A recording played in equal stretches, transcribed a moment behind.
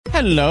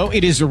Hello,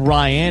 it is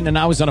Ryan, and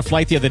I was on a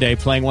flight the other day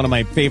playing one of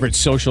my favorite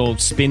social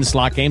spin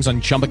slot games on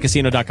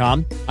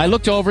ChumbaCasino.com. I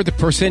looked over at the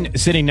person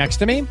sitting next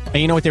to me, and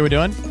you know what they were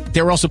doing?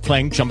 They were also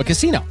playing Chumba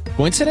Casino.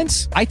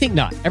 Coincidence? I think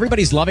not.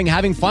 Everybody's loving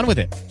having fun with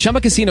it.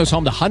 Chumba Casino is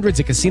home to hundreds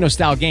of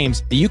casino-style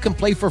games that you can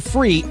play for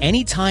free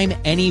anytime,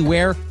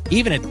 anywhere,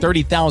 even at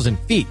 30,000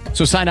 feet.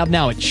 So sign up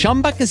now at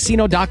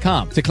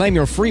ChumbaCasino.com to claim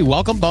your free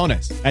welcome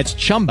bonus. That's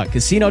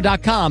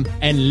ChumbaCasino.com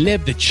and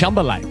live the Chumba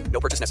life.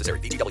 No purchase necessary.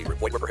 VGW.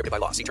 Void where prohibited by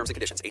law. See terms and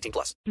conditions. 18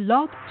 plus.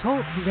 Blog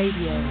Talk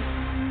Radio.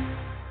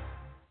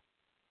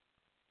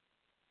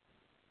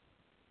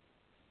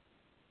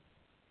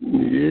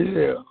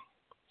 Yeah.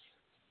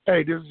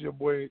 Hey, this is your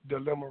boy,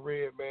 Dilemma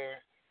Red, man.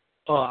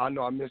 I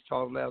know I missed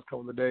y'all the last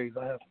couple of days.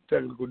 I had some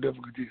technical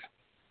difficulties.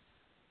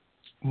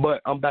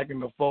 But I'm back in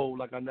the fold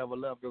like I never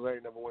left because I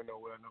ain't never went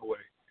nowhere, no way.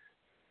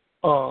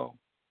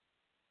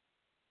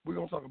 We're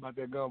going to talk about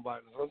that gun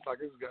violence. It's like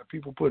it's got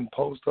people putting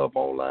posts up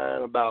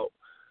online about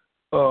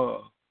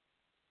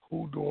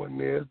who doing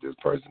this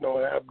person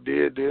don't have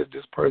did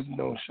this person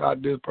don't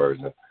shot this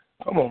person.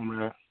 Come on,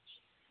 man.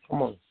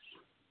 Come on.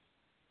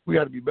 We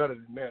got to be better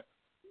than that.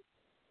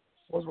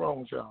 What's wrong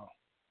with y'all?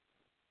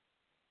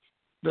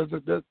 That's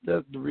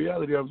the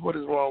reality of what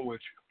is wrong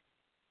with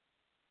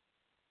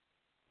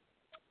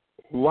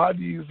you. Why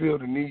do you feel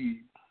the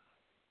need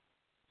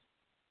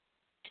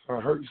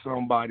to hurt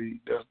somebody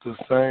that's the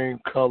same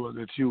color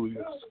that you is?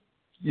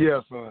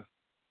 Yeah, son.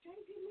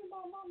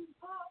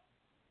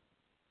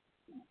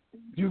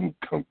 You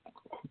can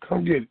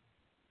come get it.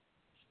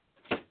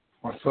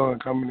 My son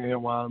coming in here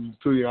while I'm in the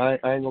studio. I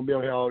ain't going to be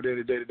on here all day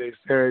today.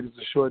 Saturday is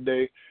a short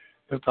day.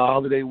 It's the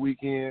holiday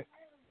weekend.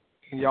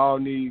 And y'all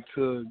need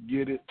to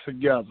get it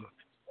together.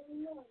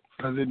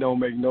 Because it don't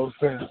make no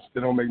sense. It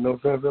don't make no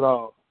sense at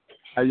all.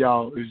 How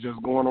y'all is just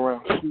going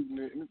around shooting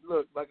it. And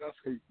look, like I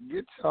say,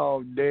 get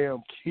y'all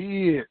damn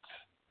kids.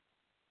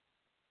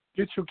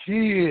 Get your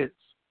kids.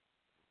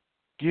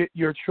 Get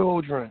your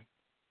children.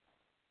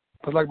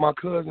 Because like my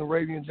cousin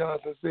Ravian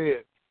Johnson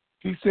said,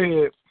 he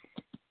said,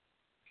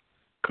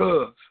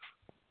 cuz,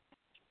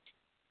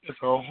 there's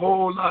a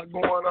whole lot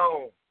going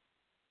on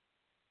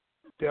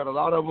that a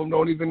lot of them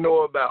don't even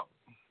know about.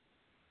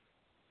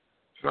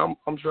 And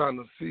I'm trying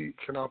to see,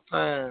 can I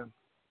find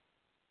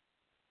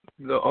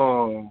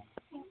the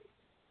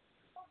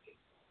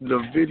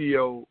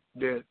video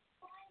that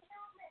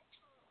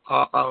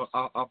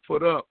I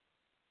put up,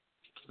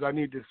 because I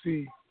need to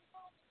see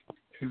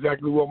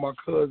exactly what my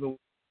cousin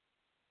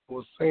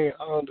was saying.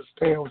 I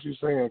understand what you're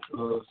saying,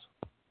 cuz.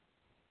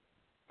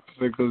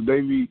 Because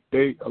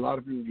a lot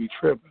of people be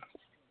tripping.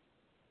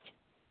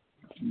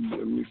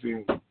 Let me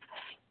see. I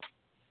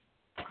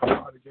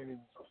probably can't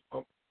even.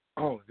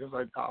 Oh, just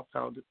like I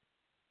found it.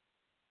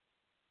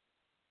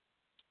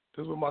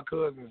 This is what my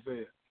cousin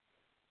said.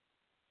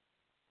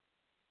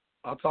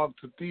 I talked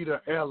to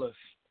Theta Ellis,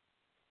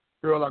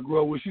 girl I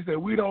grew up with. She said,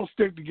 we don't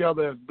stick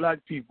together as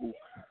black people.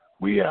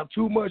 We have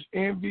too much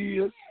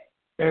envy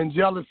and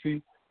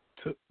jealousy,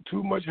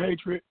 too much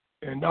hatred,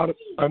 and not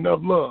enough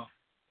love.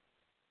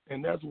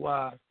 And that's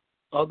why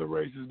other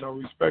races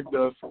don't respect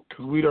us,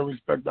 because we don't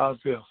respect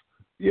ourselves.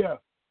 Yeah.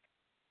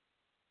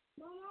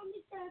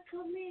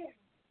 Come here.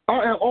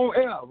 I am on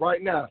air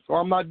right now, so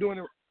I'm not doing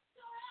it.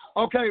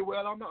 Okay,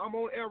 well, I'm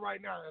on air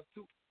right now.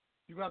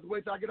 You're going to have to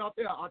wait till I get off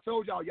air. I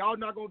told y'all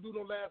not going to do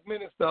no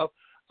last-minute stuff.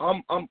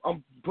 I'm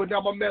putting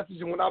out my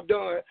message, and when I'm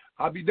done,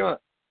 I'll be done.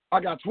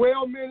 I got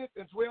 12 minutes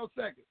and 12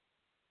 seconds.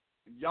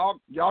 Y'all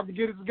can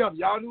get it together.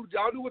 Y'all knew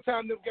what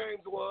time them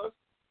games was.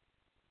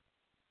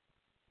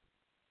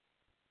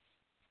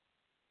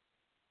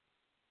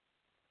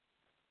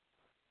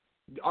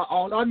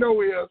 All I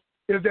know is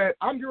that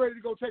I'm getting ready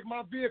to go take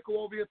my vehicle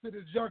over here to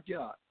this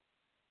junkyard.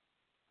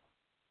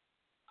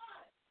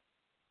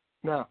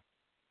 Now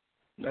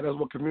that's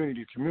what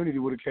community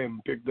would have came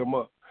and picked them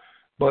up.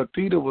 But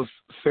Theta was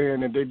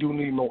saying that they do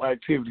need more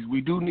activities.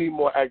 We do need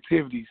more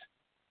activities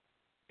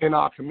in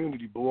our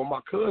community. But what my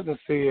cousin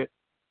said,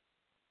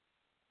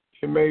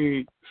 it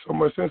made so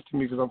much sense to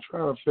me, because I'm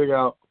trying to figure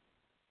out,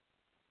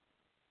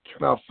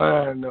 can I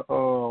find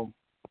the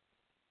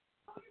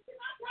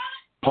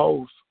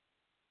post?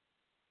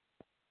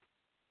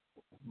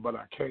 But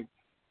I can't.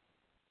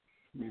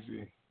 Let me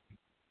see.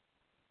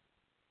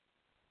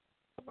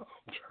 I'm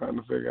trying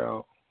to figure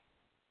out.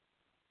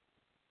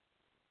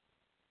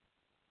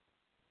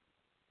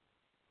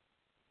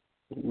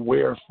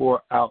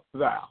 Wherefore out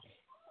thou.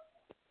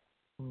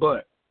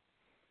 But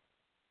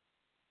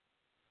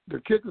the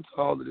kicker to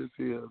all of this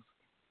is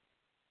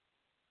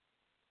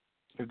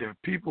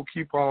that people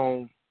keep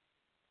on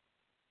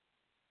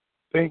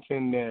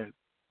thinking that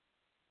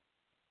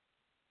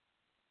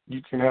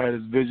you can have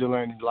this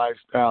vigilante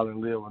lifestyle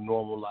and live a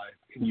normal life,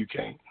 and you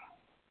can't.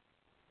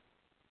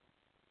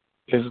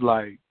 It's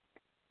like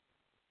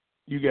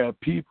you got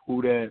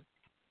people that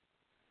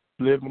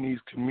live in these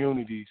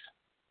communities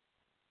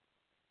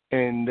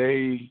and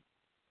they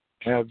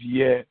have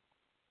yet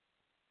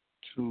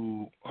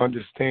to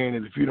understand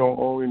that if you don't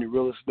own any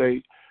real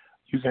estate,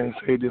 you can't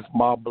say this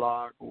my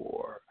block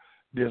or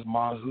this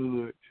my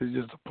hood. It's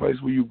just a place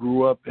where you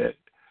grew up at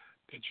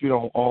that you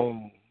don't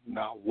own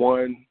not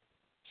one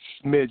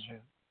smidgen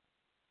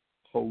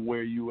of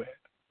where you at.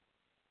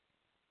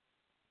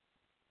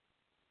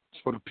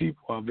 So the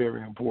people are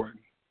very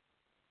important.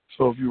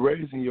 So if you're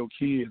raising your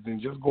kids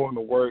and just going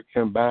to work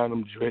and buying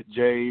them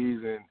J's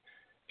and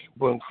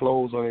putting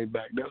clothes on their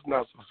back, that's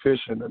not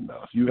sufficient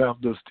enough. You have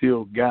to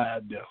still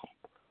guide them.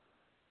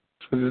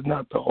 Because it's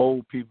not the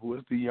old people,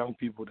 it's the young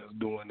people that's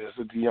doing this.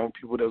 It's the young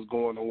people that's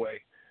going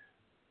away.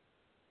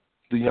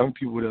 The young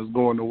people that's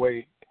going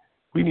away,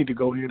 we need to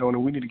go ahead on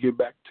and we need to get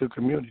back to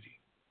community.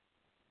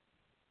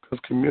 Because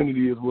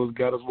community is what's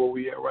got us where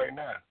we at right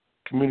now.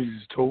 Community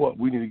is tore up.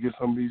 We need to get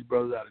some of these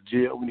brothers out of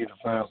jail. We need to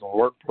find some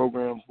work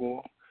programs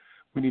for them.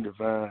 We need to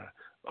find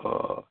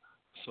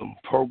some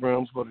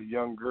programs for the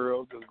young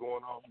girls that's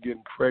going off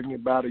getting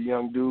pregnant by the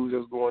young dudes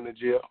that's going to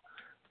jail.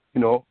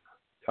 You know,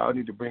 y'all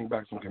need to bring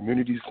back some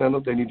community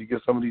centers. They need to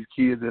get some of these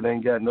kids that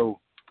ain't got no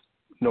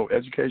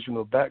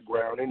educational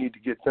background. They need to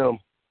get them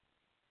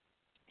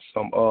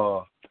some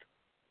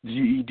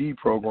GED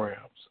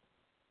programs.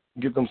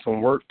 Get them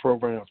some work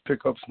programs.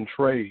 Pick up some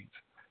trades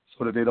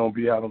so that they don't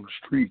be out on the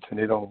streets and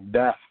they don't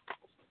die.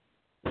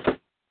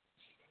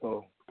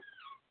 So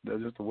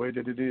that's just the way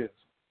that it is.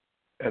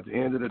 At the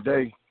end of the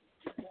day,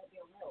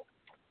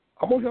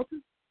 I'm going to help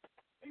you.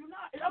 You're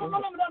not. I don't know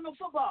nothing about no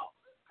football.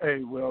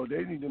 Hey, well,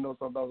 they need to know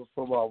something about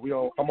football.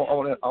 I'm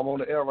on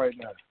the air right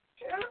now.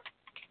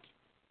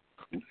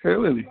 Hey,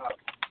 Lily.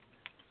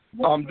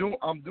 I'm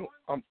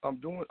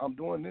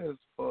doing this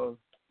for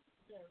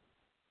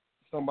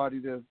somebody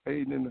that's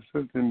aiding and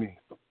assisting me.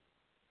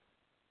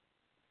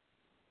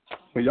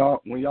 When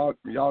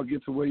y'all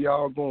get to where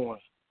y'all going,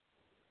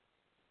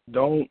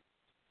 don't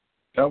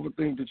ever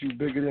think that you're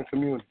bigger than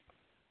community.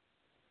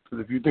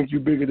 Because if you think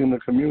you're bigger than the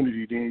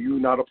community, then you're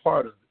not a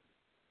part of it.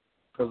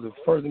 Because the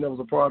person that was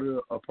a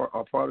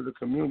part of the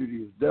community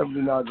is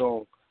definitely not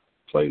gonna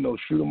play no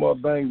shoot 'em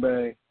up, bang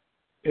bang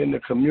in the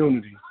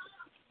community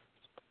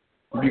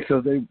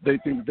because they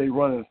think they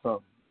running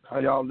something. How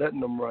y'all letting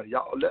them run?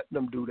 Y'all letting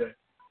them do that.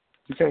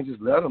 You can't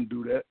just let them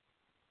do that.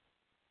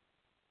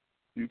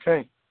 You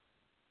can't.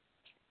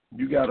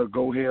 You got to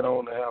go ahead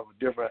on and have a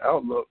different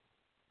outlook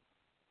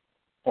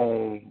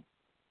on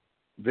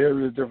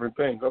various different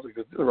things. Because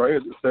this right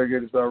here, this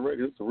Segregated South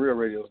Radio, it's a real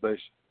radio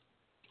station.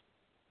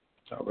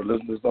 I would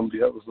listen to some of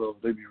the episodes,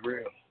 they be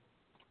real.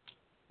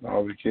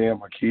 All we can,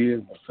 my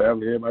kids, my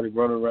family, everybody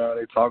running around,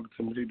 they talking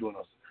to me, they doing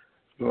a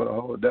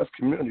whole, that's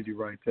community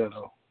right there,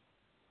 though.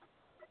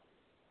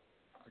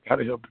 I got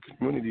to help the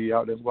community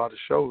out. That's why the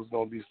show is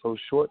going to be so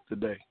short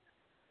today.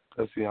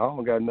 Because, see, I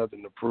don't got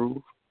nothing to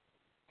prove.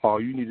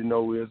 All you need to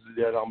know is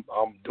that I'm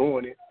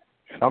doing it,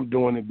 and I'm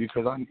doing it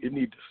because it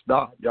need to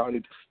stop. Y'all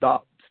need to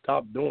stop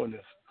doing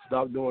this.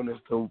 Stop doing this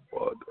to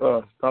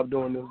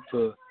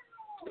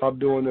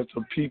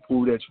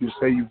people that you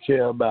say you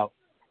care about.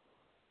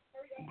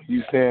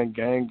 You saying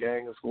gang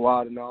and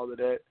squad and all of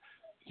that,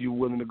 you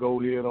willing to go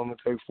ahead on and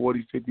take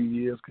 40, 50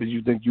 years because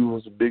you think you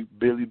was a big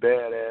Billy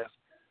Badass.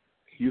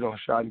 You done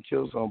shot and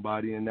killed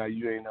somebody and now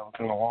you ain't never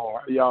come home.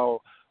 How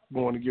y'all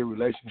going to get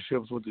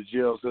relationships with the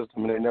jail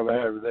system and they never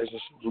had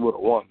relationships with a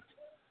woman?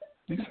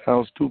 You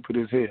sound stupid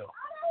as hell.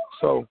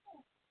 So,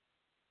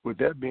 with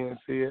that being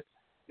said,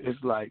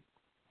 it's like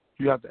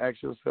you have to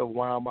ask yourself,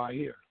 why am I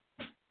here?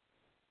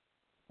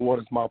 What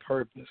is my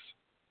purpose?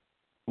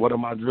 What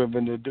am I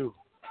driven to do?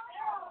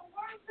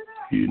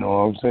 You know what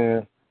I'm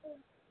saying?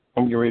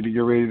 I'm getting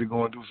ready to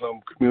go and do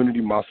some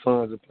community. My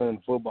sons are playing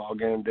the football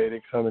game day.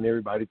 They come and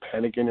everybody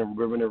panicking and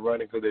ripping and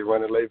running because they're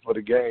running late for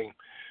the game.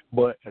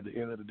 But at the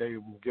end of the day,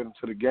 we'll get them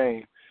to the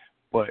game.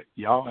 But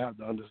y'all have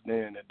to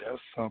understand that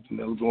that's something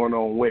that's going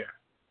on where?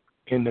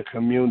 In the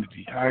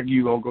community. How are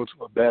you going to go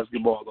to a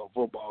basketball or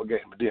football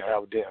game and then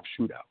have a damn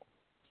shootout?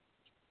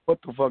 What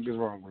the fuck is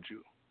wrong with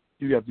you?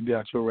 You got to be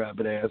out your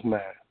rabbit-ass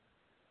mind.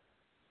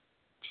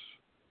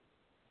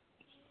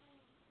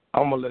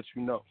 I'm going to let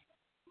you know.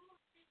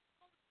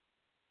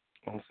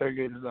 On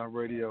Segregated South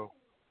Radio,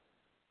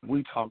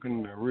 we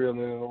talking the real and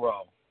the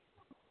raw.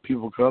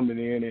 People coming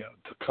in there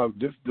to come.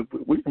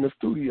 We in the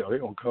studio. They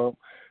going to come.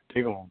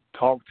 They going to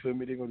talk to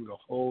me. They going to do the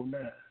whole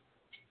nine.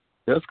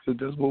 That's because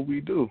that's what we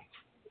do.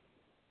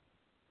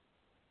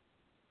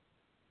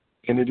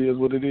 And it is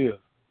what it is.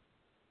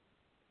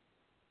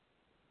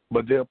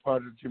 But they're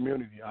part of the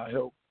community. I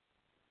help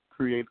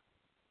create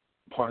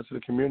parts of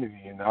the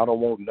community, and I don't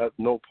want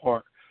no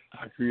part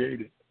I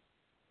created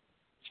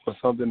for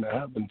something to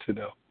happen to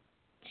them.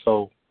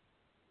 So,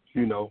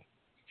 you know,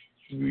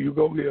 you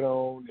go get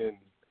on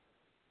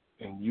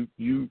and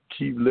you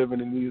keep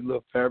living in these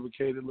little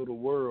fabricated little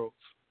worlds,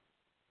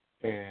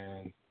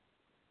 and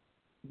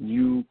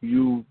you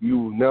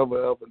will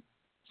never ever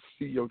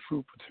see your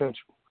true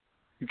potential.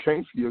 You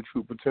can't see your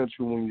true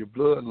potential when your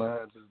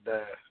bloodlines is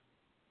dying.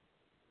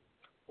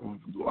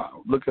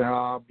 Wow, look at how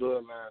our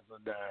bloodlines are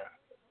dying.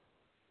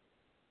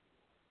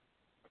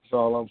 That's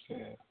all I'm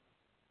saying.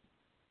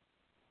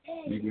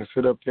 You can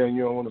sit up there and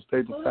you don't want to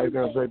state the fact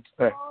and say the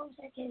fact.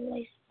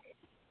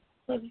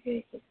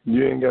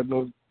 You ain't got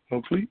no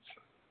cleats?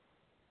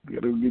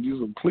 Gotta get you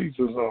some cleats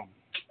or something.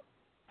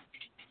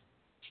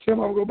 Tell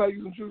Mama go back and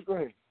use some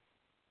shoestrings.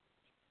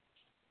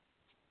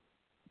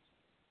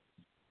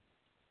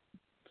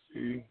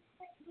 See?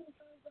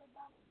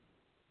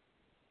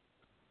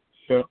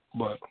 Yeah,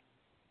 but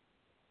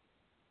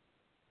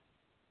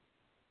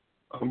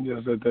I'm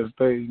just at that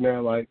stage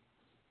now, like,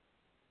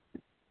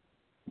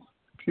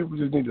 people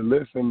just need to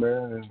listen,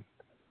 man,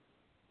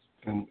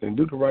 and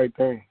do the right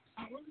thing.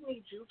 I really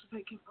need you to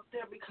take him up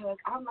there because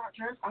I'm not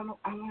dressed. I don't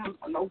have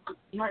no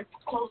nice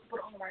clothes to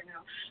put on right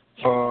now.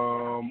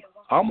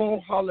 I'm going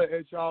to holler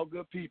at y'all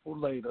good people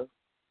later.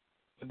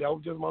 But that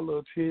was just my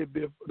little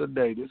tidbit for the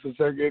day. This is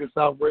Segregated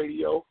South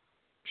Radio.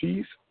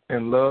 Peace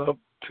and love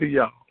to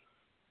y'all.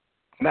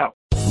 Now.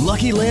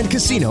 Lucky Land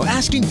Casino,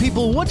 asking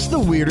people, what's the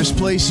weirdest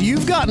place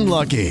you've gotten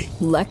lucky?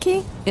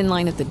 Lucky? In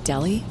line at the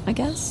deli, I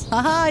guess?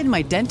 Aha, in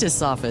my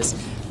dentist's office.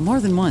 More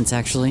than once,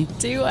 actually.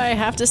 Do I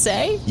have to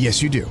say?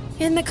 Yes, you do.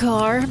 In the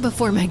car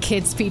before my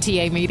kids'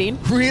 PTA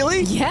meeting.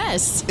 Really?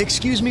 Yes.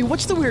 Excuse me,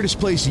 what's the weirdest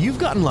place you've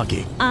gotten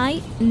lucky?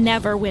 I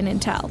never win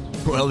and tell.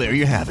 Well, there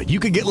you have it. You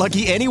can get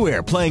lucky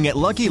anywhere, playing at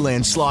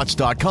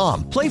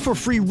LuckyLandSlots.com. Play for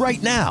free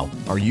right now.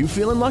 Are you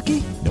feeling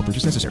lucky? No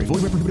purchase necessary.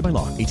 Void where prohibited by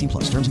law. 18+.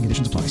 Terms and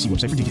conditions apply. See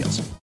website for details.